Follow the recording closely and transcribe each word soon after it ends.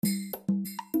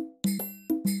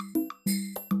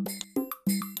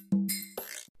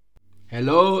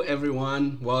Hello,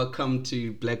 everyone. Welcome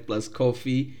to Black Plus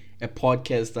Coffee, a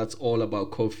podcast that's all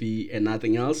about coffee and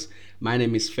nothing else. My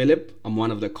name is Philip. I'm one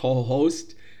of the co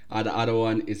hosts. The other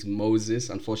one is Moses.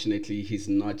 Unfortunately, he's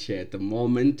not here at the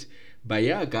moment. But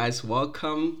yeah, guys,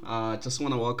 welcome. Just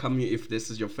want to welcome you if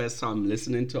this is your first time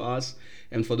listening to us.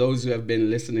 And for those who have been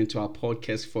listening to our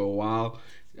podcast for a while,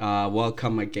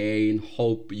 welcome again.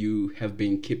 Hope you have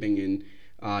been keeping in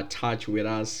touch with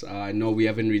us. I know we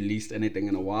haven't released anything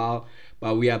in a while,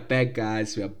 but we are back,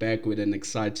 guys. We are back with an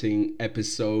exciting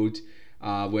episode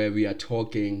where we are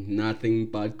talking nothing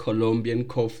but Colombian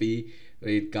coffee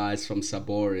with guys from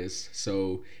Sabores.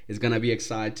 So it's gonna be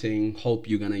exciting. Hope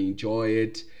you're gonna enjoy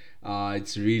it.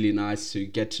 It's really nice to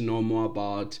get to know more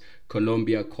about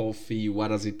Colombia coffee. What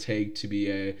does it take to be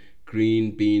a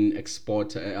green bean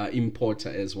exporter, importer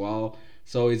as well?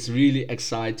 So it's really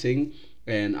exciting,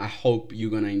 and I hope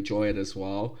you're gonna enjoy it as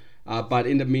well. But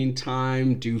in the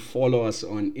meantime, do follow us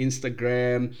on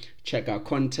Instagram, check our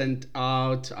content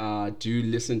out, do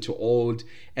listen to old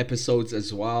episodes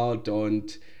as well.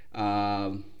 Don't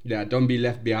be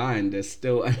left behind. There's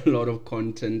still a lot of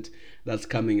content that's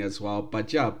coming as well.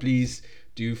 But yeah, please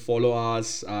do follow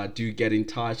us. Do get in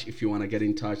touch if you want to get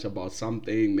in touch about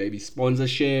something, maybe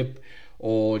sponsorship,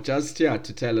 or just to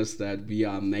tell us that we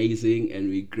are amazing and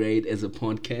we're great as a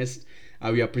podcast.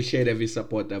 We appreciate every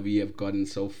support that we have gotten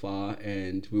so far,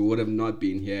 and we would have not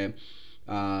been here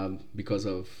because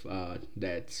of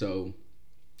that. So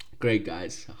great,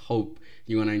 guys. I hope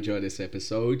you want to enjoy this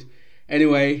episode.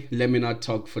 Anyway, let me not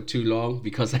talk for too long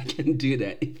because I can do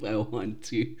that if I want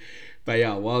to. But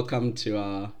yeah, welcome to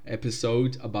our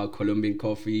episode about Colombian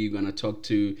coffee. We're gonna talk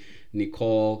to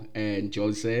Nicole and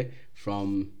Jose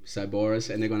from Sabores,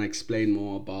 and they're gonna explain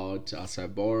more about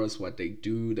Sabores, what they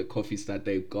do, the coffees that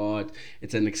they've got.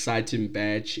 It's an exciting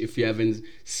batch. If you haven't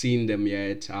seen them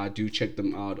yet, do check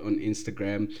them out on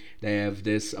Instagram. They have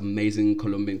this amazing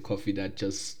Colombian coffee that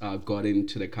just got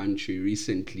into the country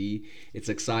recently. It's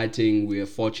exciting. We are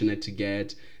fortunate to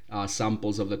get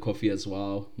samples of the coffee as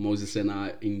well. Moses and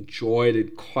I enjoyed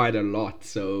it quite a lot.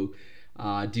 So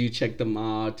do check them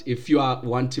out. If you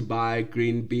want to buy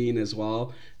green bean as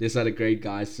well, these are the great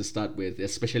guys to start with,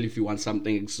 especially if you want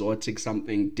something exotic,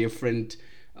 something different,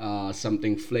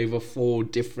 something flavorful,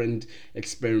 different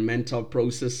experimental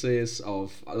processes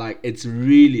of like it's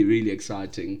really, really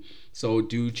exciting. So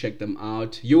do check them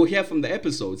out. You'll hear from the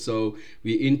episode. So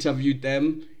we interviewed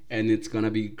them and it's gonna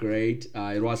be great.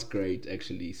 It was great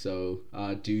actually. So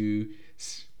do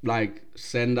like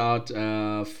send out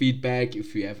feedback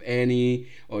if you have any,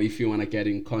 or if you want to get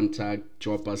in contact,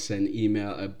 drop us an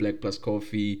email at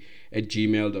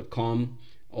blackpluscoffee@gmail.com,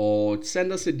 or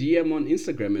send us a DM on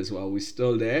Instagram as well. We're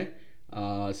still there,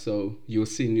 so you'll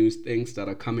see new things that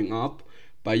are coming up.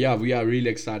 But yeah, we are really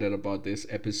excited about this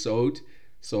episode,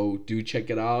 so do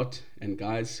check it out. And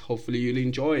guys, hopefully you'll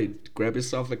enjoy it. Grab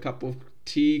yourself a cup of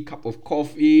tea, cup of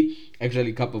coffee,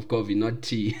 actually cup of coffee, not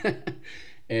tea.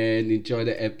 And enjoy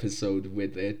the episode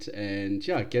with it, and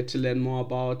yeah, get to learn more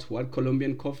about what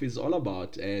Colombian coffee is all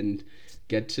about, and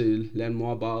get to learn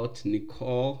more about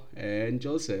Nicole and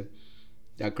Joseph.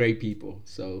 They're great people.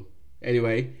 So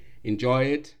anyway, enjoy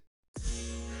it.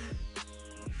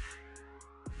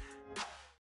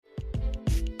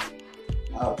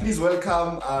 Please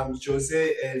welcome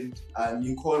Jose and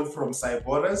Nicole from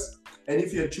Cyboras. And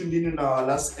if you tuned in our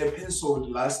last episode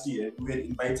last year, we had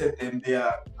invited them. They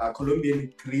are a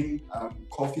Colombian green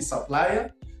coffee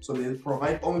supplier. So they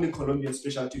provide only Colombian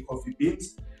specialty coffee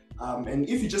beans. And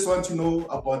if you just want to know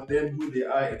about them, who they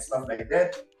are and stuff like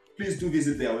that, please do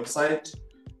visit their website.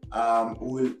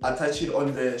 We'll attach it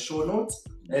on the show notes.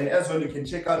 And as well, you can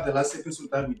check out the last episode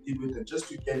that we did with them just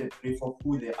to get a brief of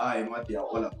who they are and what they are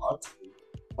all about.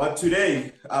 But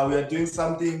today, we are doing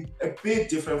something a bit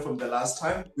different from the last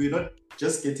time. We're not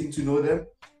just getting to know them,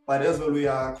 but as well, we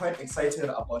are quite excited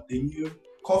about the new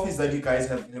coffees that you guys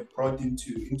have brought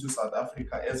into South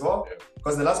Africa as well. Yeah.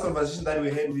 Because the last conversation that we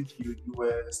had with you, you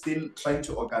were still trying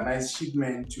to organize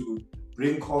shipment to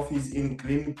bring coffees in,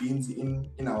 green beans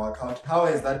in our country. How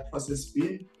has that process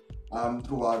been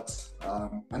throughout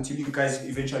until you guys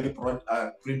eventually brought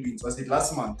green beans? Was it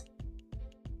last month?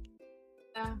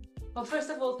 Well, first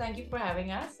of all, thank you for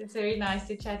having us. It's very nice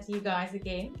to chat to you guys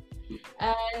again.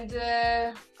 And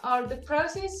the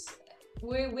process,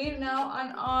 we're now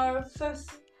on our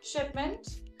fifth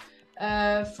shipment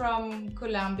from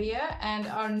Colombia, and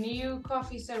our new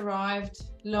coffees arrived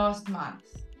last month.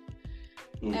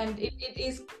 And it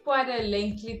is quite a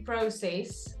lengthy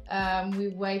process. We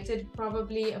waited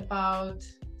probably about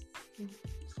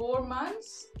 4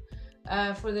 months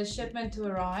for the shipment to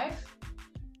arrive.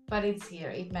 But it's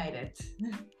here, it made it.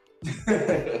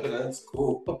 That's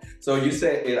cool. So you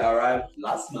said it arrived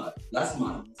last month,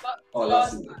 or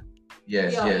Last, last night?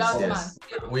 Yes, yeah, yes, last Oh, month. yes.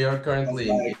 Yeah. We are I was currently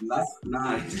like in last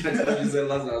night. I thought you said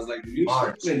last night. I was like new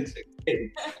March. shipment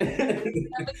again. The beginning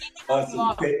of Awesome.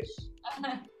 Okay.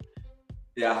 March.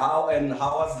 Yeah. How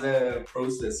was the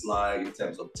process like in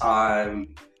terms of time,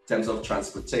 in terms of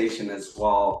transportation as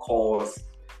well, cost,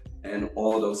 and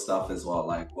all those stuff as well?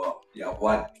 Like, well, yeah,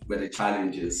 what were the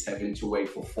challenges having to wait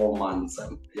for 4 months?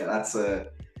 And yeah,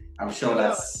 I'm sure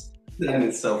Yeah. that in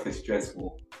itself is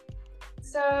stressful.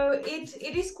 So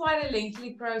it is quite a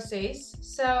lengthy process.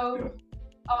 So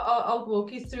I'll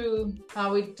walk you through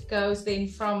how it goes then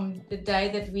from the day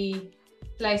that we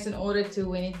place an order to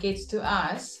when it gets to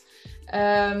us.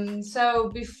 So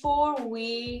before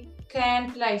we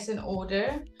can place an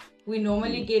order, we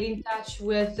normally get in touch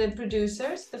with the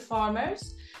producers, the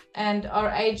farmers, and our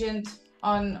agent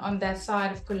on that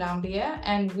side of Colombia,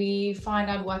 and we find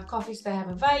out what coffees they have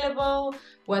available,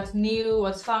 what's new,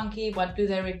 what's funky, what do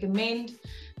they recommend.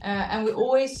 And we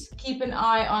always keep an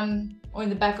eye on, or in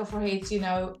the back of our heads,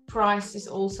 price is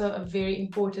also a very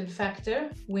important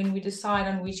factor when we decide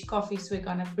on which coffees we're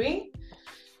gonna bring.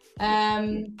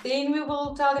 Then we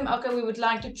will tell them, okay, we would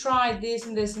like to try this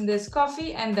and this and this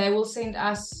coffee, and they will send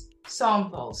us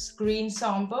samples, green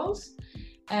samples.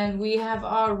 And we have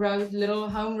our little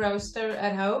home roaster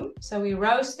at home. So we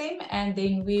roast them and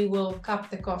then we will cup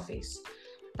the coffees.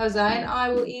 Jose and I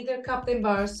will either cup them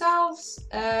by ourselves,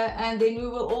 and then we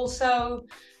will also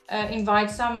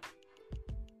invite some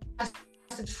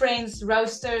friends,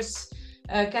 roasters,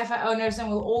 cafe owners, and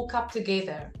we'll all cup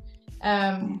together.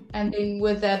 And then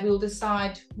with that, we'll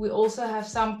decide. We also have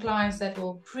some clients that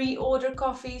will pre-order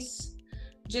coffees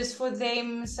just for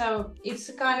them. So it's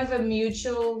a kind of a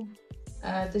mutual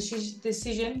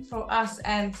decision for us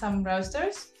and some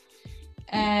roasters.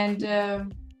 And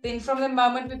then from the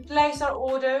moment we place our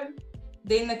order,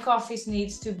 then the coffees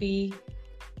needs to be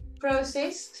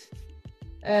processed.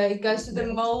 It goes to the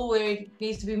mill where it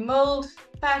needs to be mulled,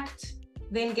 packed,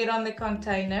 then get on the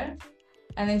container.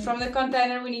 And then from the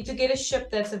container, we need to get a ship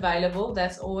that's available.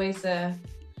 That's always a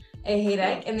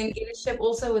headache. And then get a ship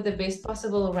also with the best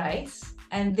possible rates.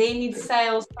 And then it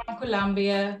sails from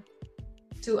Colombia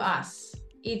to us.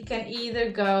 It can either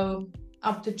go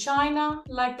up to China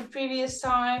like the previous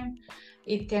time.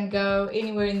 It can go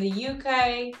anywhere in the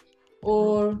UK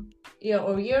or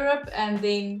Europe, and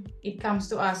then it comes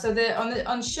to us. So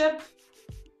on ship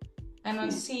and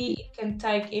on sea, it can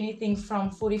take anything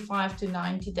from 45 to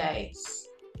 90 days.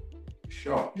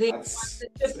 Sure.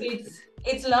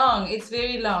 It's long. It's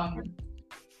very long.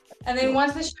 And then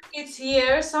once the ship gets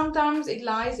here, sometimes it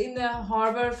lies in the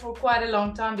harbor for quite a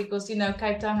long time because,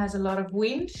 Cape Town has a lot of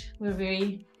wind. We're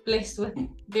very blessed with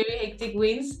very hectic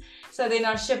winds. So then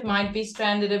our ship might be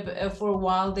stranded for a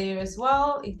while there as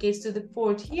well. It gets to the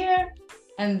port here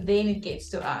and then it gets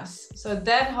to us. So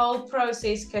that whole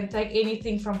process can take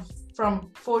anything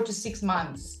from 4 to 6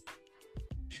 months.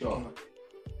 Sure.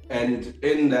 And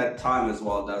in that time as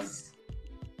well,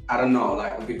 I don't know,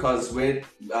 like, because when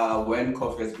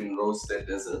coffee has been roasted,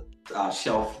 there's a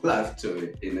shelf life to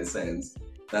it, in a sense.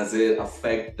 Does it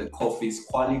affect the coffee's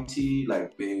quality,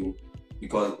 like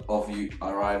because of you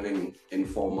arriving in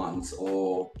 4 months?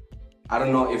 Or I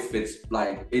don't know if it's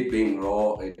like it being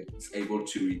raw, it's able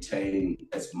to retain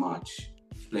as much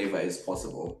flavor as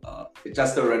possible. It's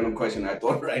just a random question I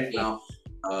thought right now.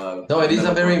 No, it is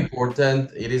a very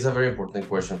important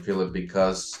question, Philip,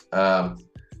 because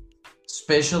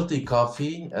specialty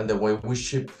coffee and the way we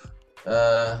ship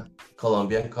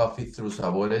Colombian coffee through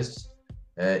Sabores,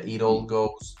 it all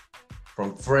goes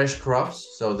from fresh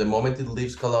crops. So the moment it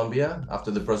leaves Colombia,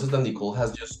 after the process that Nicole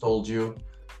has just told you,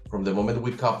 from the moment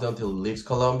we cup it until it leaves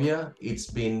Colombia, it's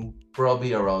been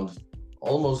probably around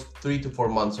almost 3 to 4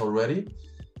 months already.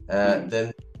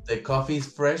 Then the coffee is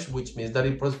fresh, which means that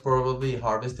it was probably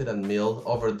harvested and milled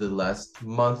over the last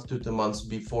month to 2 months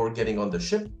before getting on the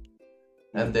ship.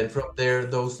 And then from there,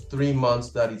 those 3 months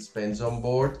that it spends on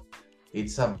board,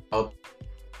 it's about,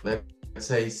 let's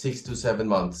say, 6 to 7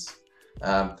 months.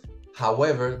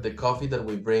 However, the coffee that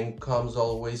we bring comes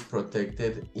always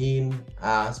protected in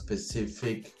a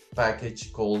specific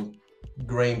package called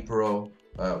Grain Pro,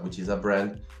 which is a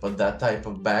brand, but that type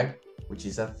of bag, which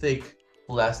is a thick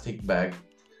plastic bag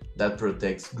that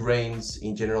protects grains,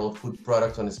 in general food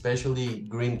products, and especially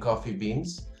green coffee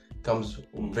beans, comes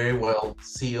very well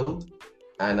sealed.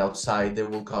 And outside there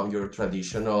will come your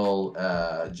traditional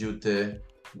jute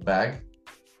bag,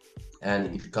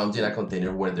 and it comes in a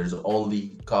container where there's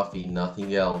only coffee,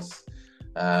 nothing else,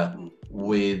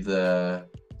 with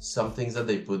some things that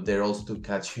they put there also to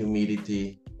catch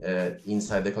humidity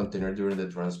inside the container during the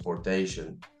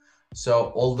transportation.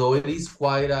 So although it is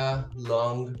quite a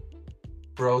long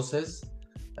process,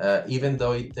 even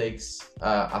though it takes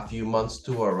a few months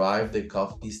to arrive, the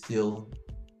coffee is still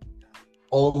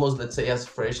almost, let's say, as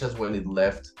fresh as when it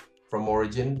left from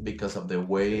origin because of the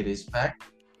way it is packed.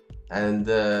 And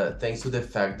thanks to the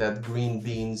fact that green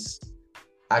beans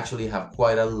actually have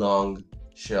quite a long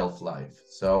shelf life.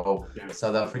 So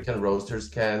South African roasters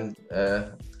can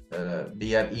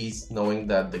be at ease knowing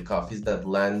that the coffees that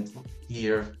land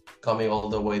here, coming all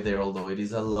the way there, although it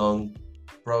is a long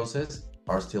process,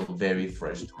 are still very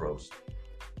fresh to roast.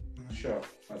 Sure,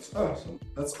 that's awesome.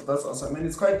 That's awesome. I mean,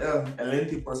 it's quite a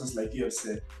lengthy process, like you have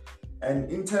said. And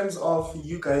in terms of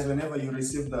you guys, whenever you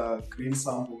receive the green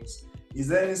samples, is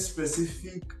there any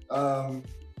specific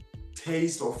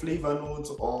taste or flavor notes,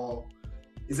 or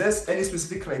is there any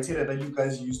specific criteria that you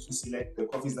guys use to select the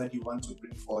coffees that you want to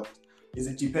bring forth? Is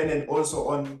it dependent also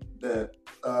on the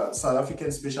South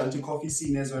African specialty coffee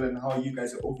scene as well, and how you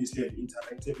guys obviously have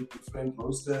interacted with different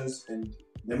roasters and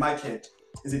the market?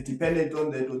 Is it dependent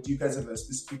on that, or do you guys have a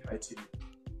specific criteria?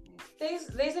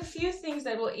 There's a few things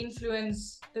that will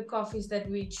influence the coffees that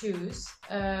we choose.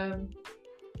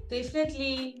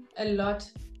 Definitely a lot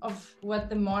of what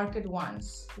the market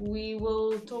wants. We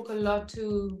will talk a lot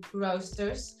to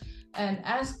roasters and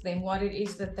ask them what it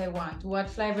is that they want, what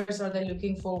flavors are they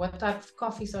looking for, what type of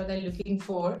coffees are they looking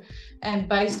for, and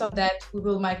based on that we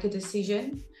will make a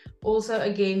decision. Also,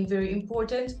 again, very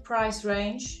important, price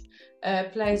range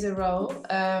plays a role,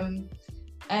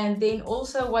 and then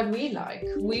also what we like.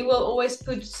 We will always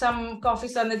put some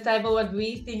coffees on the table what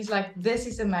we think is like, this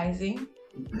is amazing,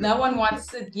 no one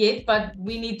wants it yet, but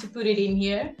we need to put it in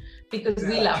here because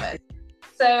we love it.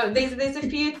 So there's a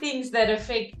few things that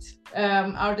affect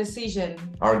our decision.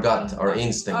 Our gut, our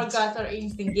instinct. Our gut, our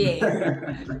instinct,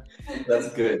 yeah.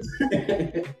 That's good.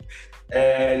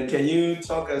 And can you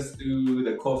talk us through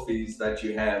the coffees that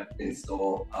you have in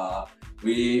store?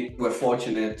 We were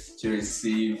fortunate to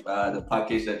receive the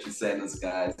package that you sent us,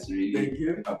 guys.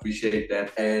 Really appreciate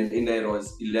that. And in there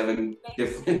was 11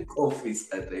 different coffees,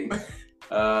 I think.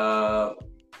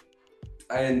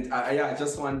 And I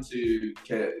just want to,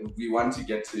 we want to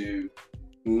get to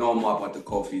know more about the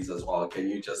coffees as well. Can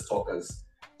you just talk us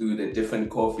through the different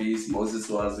coffees? Moses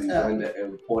was enjoying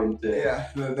the point.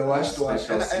 The washed one.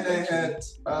 And I had,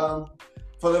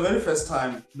 for the very first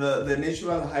time, the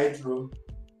natural hydro.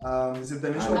 Is it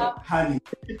the natural honey?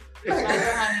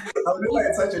 I've never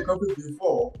had such a coffee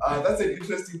before. That's an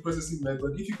interesting processing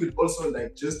method. If you could also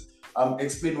just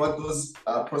explain what those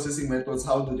processing methods,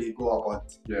 how do they go about?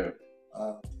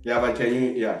 But can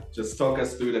you just talk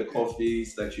us through the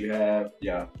coffees that you have?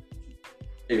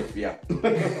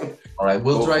 All right,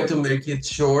 we'll try to make it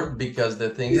short because the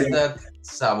thing is that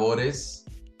Sabores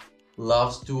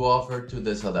loves to offer to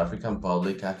the South African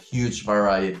public a huge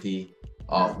variety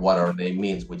of what our name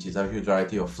means, which is a huge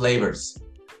variety of flavors.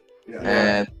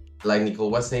 And like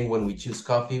Nicole was saying, when we choose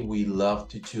coffee, we love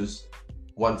to choose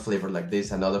one flavor like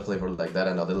this, another flavor like that,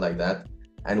 another like that.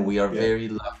 And we are very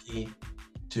lucky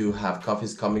to have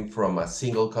coffees coming from a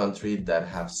single country that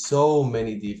have so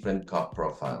many different cup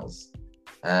profiles.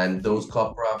 And those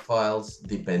cup profiles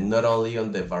depend not only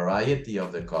on the variety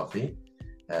of the coffee,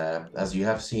 as you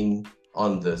have seen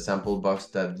on the sample box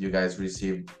that you guys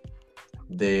received,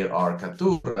 there are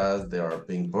caturas, there are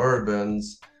pink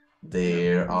bourbons,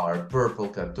 there are purple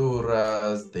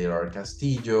caturas, there are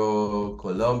Castillo,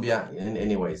 Colombia,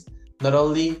 anyways. Not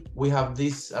only we have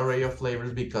this array of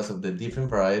flavors because of the different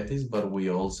varieties, but we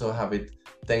also have it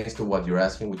thanks to what you're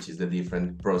asking, which is the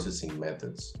different processing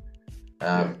methods.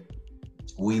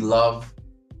 We love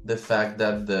the fact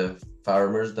that the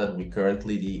farmers that we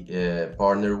currently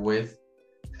partner with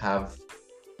have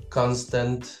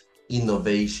constant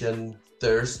innovation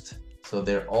thirst. So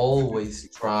they're always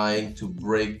trying to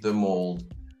break the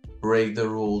mold, break the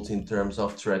rules in terms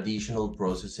of traditional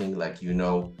processing, like,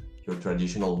 your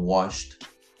traditional washed,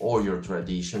 or your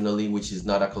traditionally, which is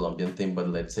not a Colombian thing, but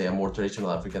let's say a more traditional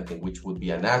African thing, which would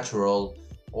be a natural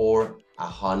or a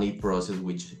honey process,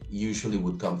 which usually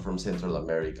would come from Central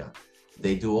America.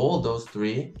 They do all those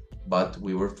three, but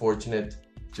we were fortunate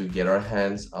to get our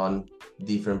hands on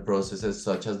different processes,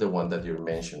 such as the one that you're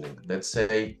mentioning. Let's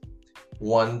say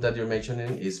one that you're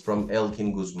mentioning is from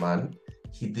Elkin Guzman.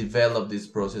 He developed this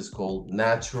process called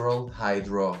natural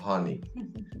hydro honey.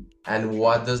 And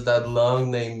what does that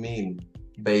long name mean?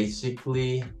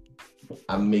 Basically,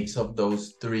 a mix of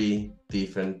those three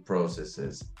different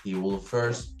processes. He will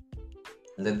first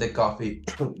let the coffee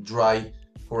dry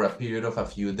for a period of a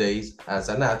few days as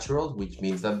a natural, which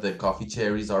means that the coffee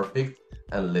cherries are picked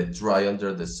and let dry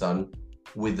under the sun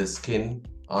with the skin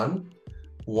on.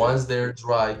 Once they're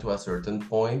dry to a certain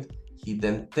point, he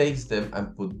then takes them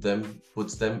and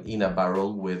puts them in a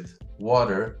barrel with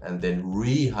water and then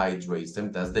rehydrates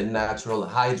them. That's the natural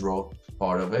hydro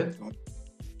part of it.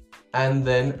 And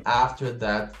then after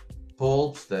that,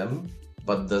 pulps them,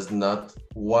 but does not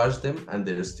wash them, and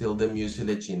there's still the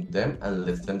mucilage in them, and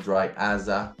lets them dry as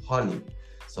a honey.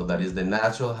 So that is the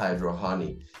natural hydro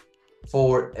honey.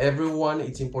 For everyone,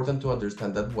 it's important to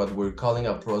understand that what we're calling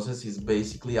a process is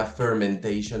basically a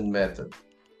fermentation method.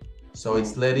 So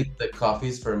it's letting the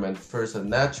coffees ferment first as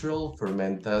natural,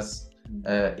 ferment as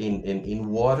in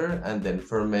water, and then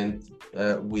ferment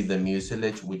with the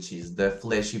mucilage, which is the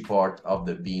fleshy part of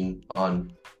the bean,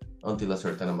 until a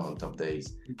certain amount of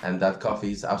days. And that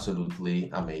coffee is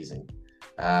absolutely amazing.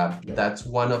 That's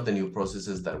one of the new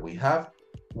processes that we have.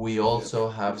 We also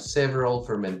have several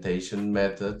fermentation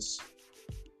methods.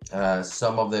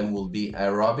 Some of them will be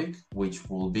aerobic, which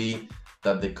will be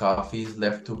that the coffee is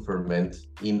left to ferment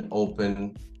in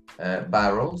open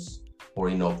barrels or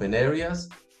in open areas.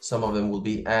 Some of them will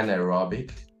be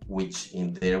anaerobic, which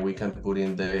in there we can put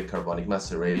in the carbonic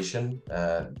maceration.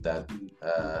 That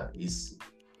is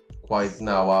quite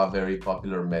now a very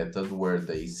popular method, where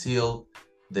they seal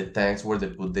the tanks where they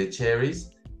put the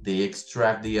cherries, they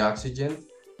extract the oxygen,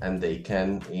 and they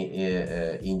can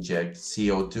inject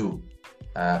CO2.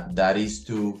 That is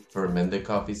to ferment the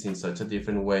coffees in such a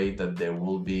different way that there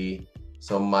will be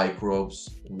some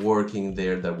microbes working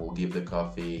there that will give the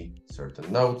coffee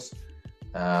certain notes.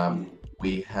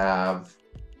 We have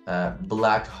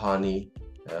black honey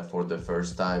for the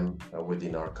first time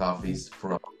within our coffees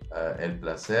from El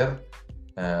Placer,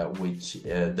 which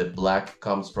the black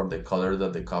comes from the color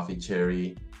that the coffee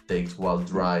cherry takes while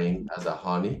drying as a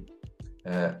honey.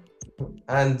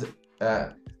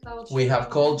 We have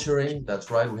culturing, that's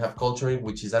right, we have culturing,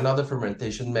 which is another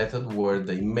fermentation method where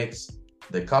they mix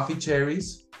the coffee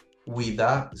cherries with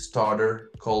a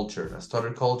starter culture. A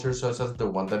starter culture such as the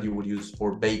one that you would use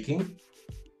for baking.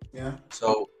 Yeah.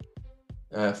 So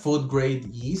food grade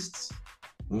yeasts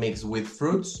mixed with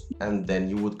fruits, and then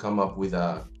you would come up with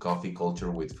a coffee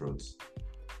culture with fruits.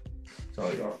 So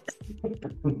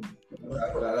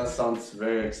that sounds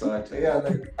very exciting. Yeah,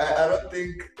 like I don't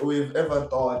think we've ever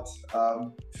thought,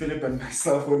 Philip and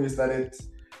myself, when we started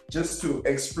just to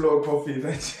explore coffee,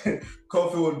 that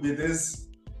coffee would be this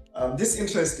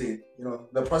interesting,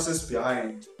 the process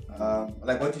behind,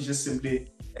 like what you just simply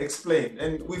explained.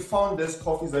 And we found these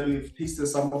coffees that we've tasted,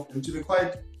 some of them, to be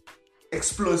quite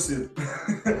explosive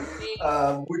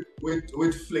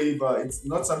with flavor. It's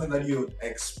not something that you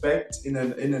expect in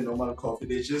a normal coffee.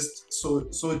 They're just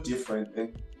so different,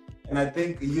 and I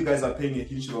think you guys are playing a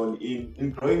huge role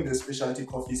in growing the specialty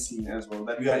coffee scene as well,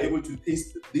 that we are able to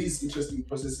taste these interesting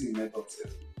processing methods.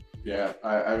 Yeah,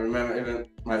 I remember even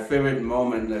my favorite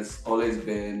moment has always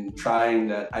been trying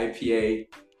that IPA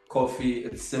coffee.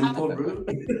 It's simple brew.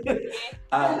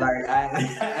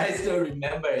 I still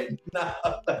remember it now.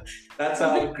 That's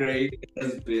how great it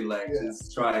has been,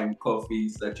 just trying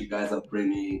coffees that you guys are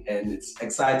bringing, and it's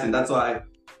exciting. That's why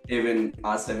even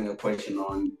us having a question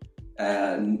on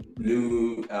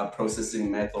new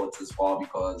processing methods as well,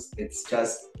 because it's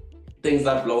just things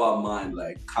that blow our mind,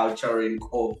 like culturing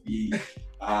coffee,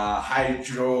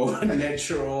 hydro,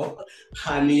 natural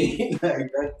honey.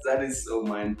 That is so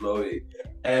mind-blowing.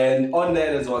 And on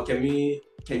that as well, can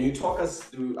you talk us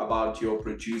through about your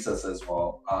producers as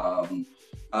well?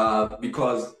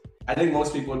 Because I think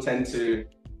most people tend to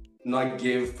not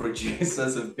give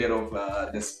producers a bit of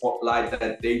the spotlight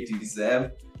that they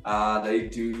deserve. They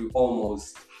do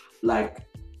almost like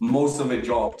most of the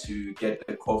job to get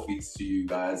the coffees to you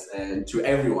guys and to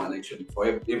everyone, actually,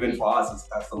 even for us as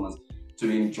customers to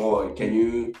enjoy. Can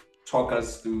you talk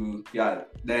us through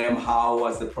them? How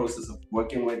was the process of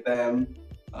working with them?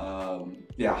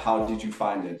 How did you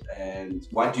find it, and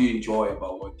what do you enjoy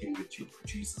about working with your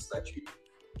producers that you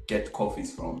get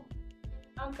coffees from?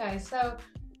 Okay, so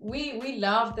we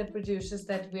love the producers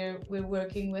that we're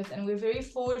working with, and we're very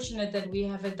fortunate that we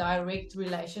have a direct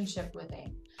relationship with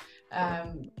them.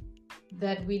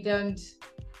 That we don't,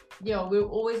 we're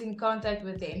always in contact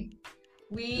with them.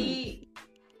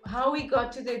 How we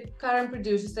got to the current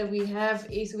producers that we have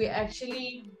is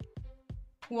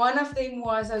one of them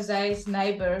was Jose's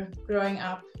neighbor growing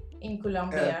up in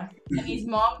Colombia. And his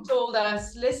mom told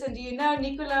us, listen, do you know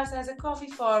Nicolas has a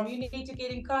coffee farm? You need to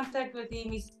get in contact with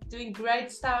him. He's doing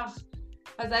great stuff.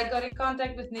 As I got in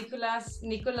contact with Nicolas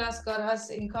got us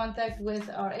in contact with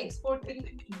our exporter,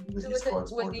 with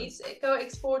his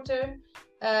co-exporter.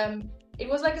 It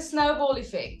was like a snowball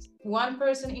effect. one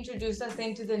person introduced us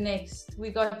then to the next. We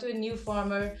got to a new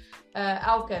farmer,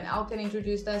 Alkan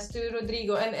introduced us to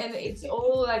Rodrigo, and it's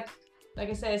all like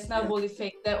I say, a snowball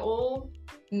effect. They all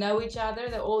know each other,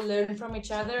 they all learn from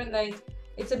each other, and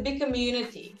it's a big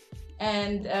community.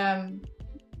 And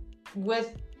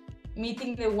with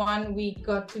meeting the one, we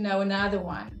got to know another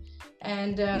one.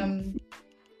 And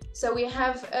so we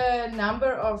have a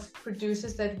number of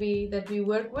producers that we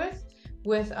work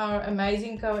with our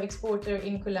amazing co-exporter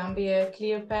in Colombia,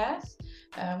 ClearPath,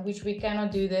 which we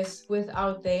cannot do this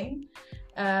without them.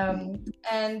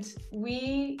 And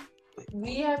we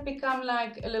have become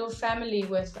like a little family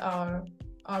with our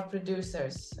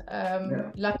producers.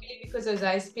 Luckily, because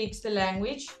Jose speaks the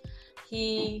language,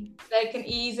 they can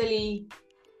easily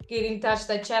get in touch.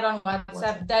 They chat on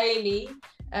WhatsApp daily.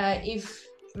 If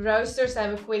roasters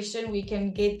have a question, we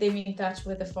can get them in touch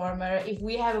with the farmer. If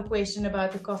we have a question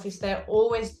about the coffees, they're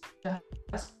always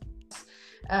us.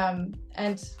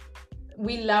 And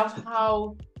we love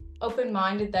how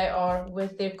open-minded they are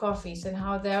with their coffees and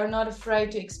how they are not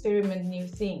afraid to experiment new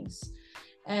things.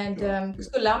 And because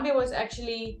Colombia was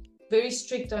actually very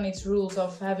strict on its rules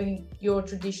of having your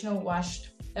traditional washed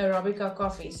Arabica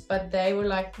coffees, but they were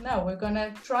like, no, we're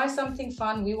gonna try something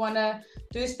fun, we want to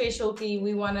do specialty,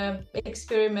 we want to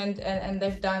experiment, and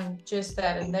they've done just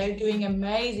that, and they're doing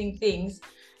amazing things,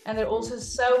 and they're also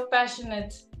so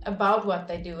passionate about what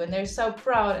they do, and they're so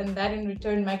proud, and that in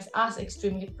return makes us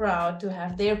extremely proud to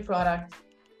have their product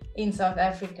in South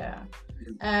Africa.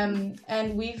 And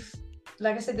we've,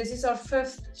 like I said, this is our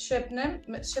 5th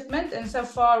shipment, and so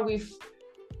far we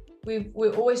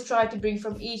always try to bring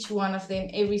from each one of them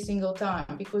every single time,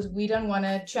 because we don't want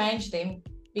to change them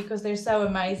because they're so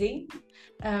amazing.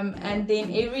 And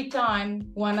then every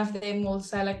time one of them will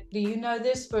say, like, do you know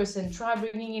this person? Try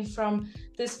bringing in from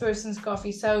this person's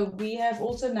coffee. So we have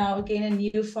also now again a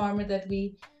new farmer that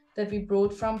we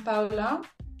brought from Paula.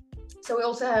 So we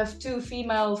also have 2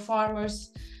 female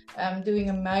farmers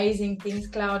doing amazing things,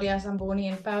 Claudia Zamboni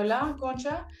and Paula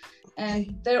Concha,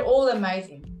 and they're all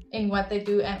amazing in what they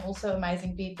do and also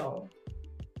amazing people.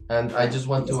 And I just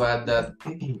want to add that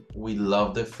we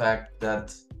love the fact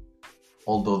that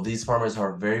although these farmers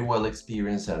are very well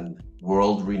experienced and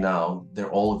world renowned,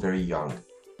 they're all very young.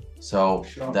 So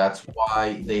that's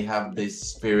why they have this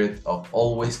spirit of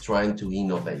always trying to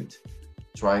innovate,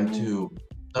 trying to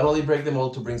not only break the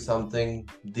mold to bring something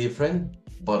different,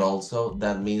 but also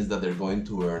that means that they're going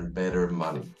to earn better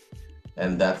money.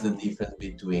 And that's the difference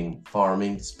between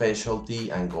farming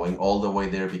specialty and going all the way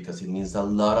there, because it means a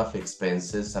lot of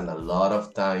expenses and a lot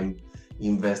of time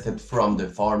invested from the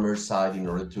farmer side in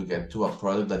order to get to a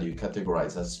product that you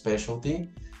categorize as specialty.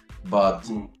 But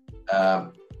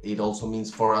it also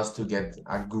means for us to get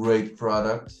a great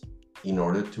product in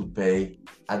order to pay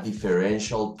a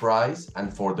differential price,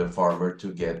 and for the farmer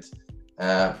to get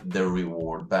the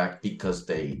reward back, because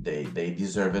they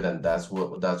deserve it, and that's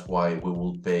why we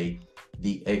will pay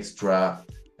the extra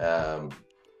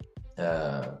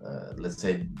let's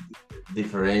say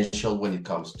differential when it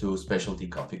comes to specialty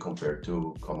coffee compared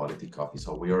to commodity coffee.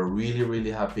 So we are really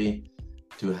happy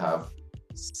to have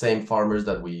same farmers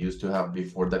that we used to have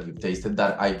before, that you tasted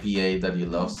that IPA that you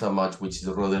love so much, which is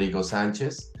Rodrigo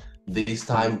Sanchez. This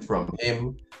time from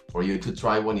him, for you to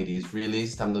try when it is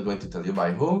released. I'm not going to tell you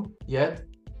by whom yet,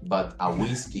 but a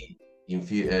whiskey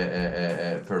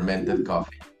fermented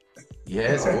coffee.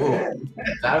 Yes,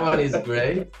 that one is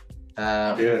great.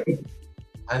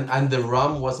 And the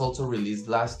rum was also released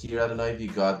last year. I don't know if you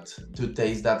got to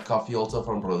taste that coffee also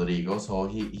from Rodrigo. So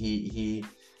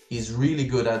he's really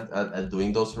good at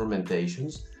doing those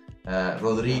fermentations.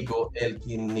 Rodrigo,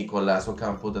 Elkin, Nicolás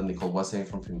Ocampo, that Nicole was saying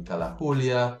from Finca La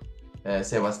Julia,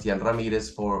 Sebastián Ramirez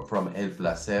from El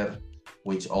Placer,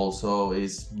 which also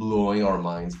is blowing our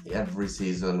minds every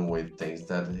season with things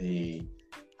that he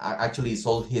actually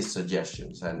sold his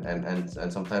suggestions, and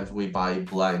sometimes we buy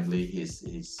blindly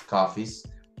his coffees.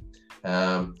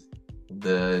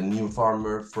 The new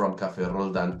farmer from Café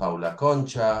Roldan, Paula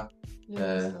Concha,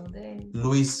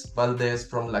 Luis Valdez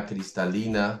from La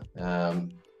Cristalina,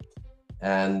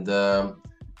 and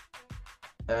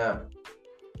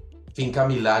Finca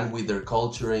Milan with their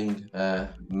culturing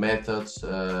methods,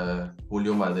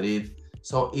 Julio Madrid.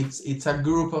 So it's a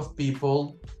group of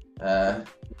people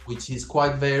which is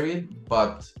quite varied,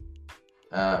 but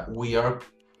we are,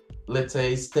 let's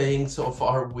say, staying so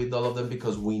far with all of them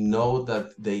because we know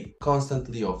that they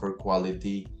constantly offer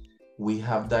quality. We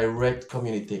have direct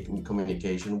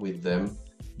communication with them.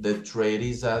 The trade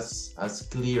is as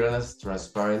clear and as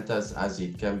transparent as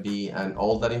it can be, and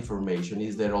all that information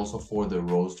is there also for the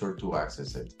roaster to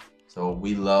access it. So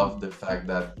we love the fact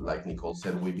that, like Nicole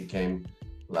said, we became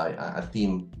like a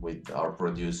team with our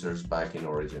producers back in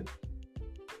origin.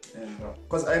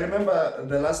 Because I remember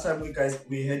the last time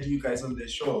we had you guys on the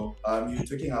show, you were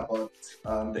talking about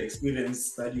the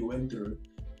experience that you went through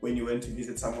when you went to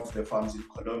visit some of the farms in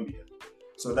Colombia.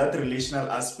 So that relational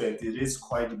aspect, it is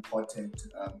quite important,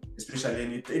 especially,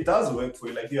 and it does work for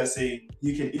you. Like you are saying,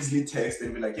 you can easily text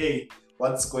and be like, hey,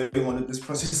 what's going on with this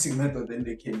processing method? Then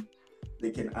they can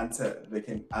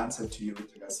answer to you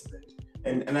with regards to that.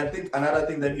 And I think another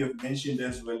thing that you've mentioned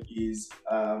as well is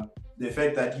the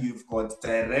fact that you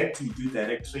do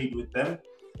direct trade with them,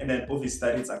 and then obviously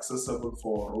that it's accessible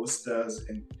for roasters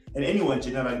and anyone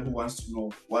generally who wants to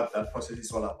know what that process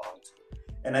is all about.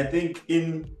 And I think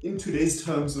in today's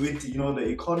terms, with the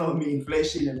economy,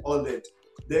 inflation, and all that,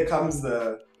 there comes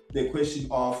the question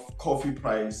of coffee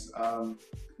price.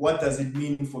 What does it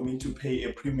mean for me to pay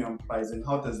a premium price, and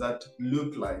how does that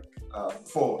look like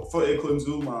for a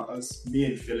consumer as me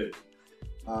and Philip?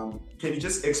 Can you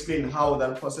just explain how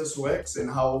that process works and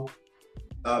how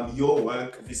your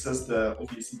work versus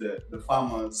the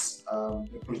farmers,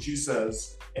 the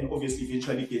producers, and obviously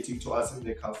eventually getting to us in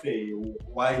the cafe?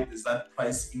 Why does that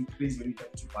price increase when you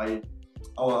have to buy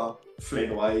our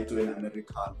flat white or an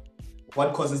Americano?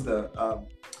 What causes the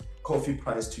coffee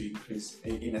price to increase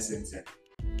in a sense? Yeah?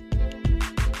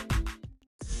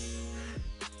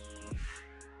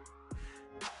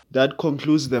 That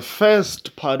concludes the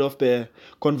first part of the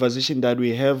conversation that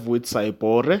we have with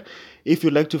Saibore. If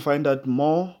you'd like to find out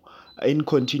more in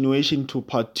continuation to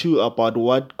part 2 about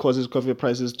what causes coffee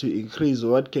prices to increase,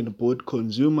 what can both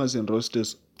consumers and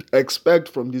roasters expect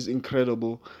from these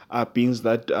incredible beans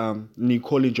that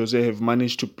Nicole and Jose have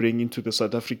managed to bring into the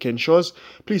South African shores,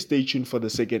 please stay tuned for the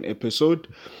second episode.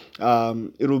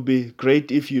 It will be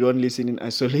great if you don't listen in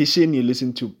isolation. You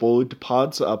listen to both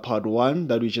parts, part 1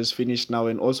 that we just finished now,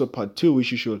 and also part 2,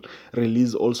 which you should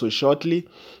release also shortly,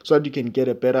 so that you can get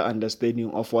a better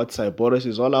understanding of what Cyborus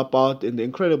is all about and the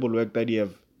incredible work that you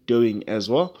have doing as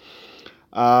well.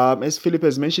 As Philip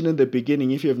has mentioned in the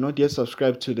beginning, if you have not yet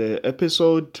subscribed to the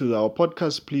episode, to our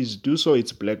podcast, please do so.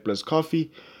 It's Black Plus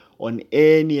Coffee on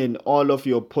any and all of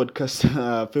your podcast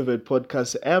favorite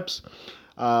podcast apps.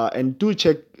 And do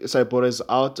check Cyborus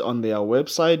out on their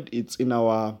website. It's in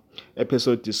our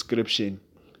episode description.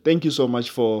 Thank you so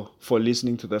much for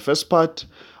listening to the first part.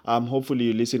 Hopefully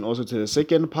you listen also to the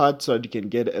second part so that you can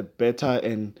get a better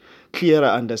and clearer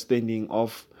understanding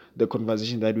of the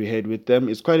conversation that we had with them.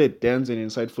 It's quite a dense and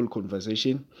insightful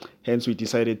conversation. Hence, we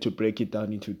decided to break it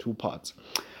down into 2 parts.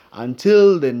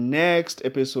 Until the next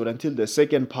episode, until the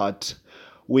second part,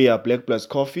 we are Black Plus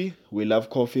Coffee. We love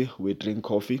coffee. We drink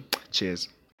coffee. Cheers.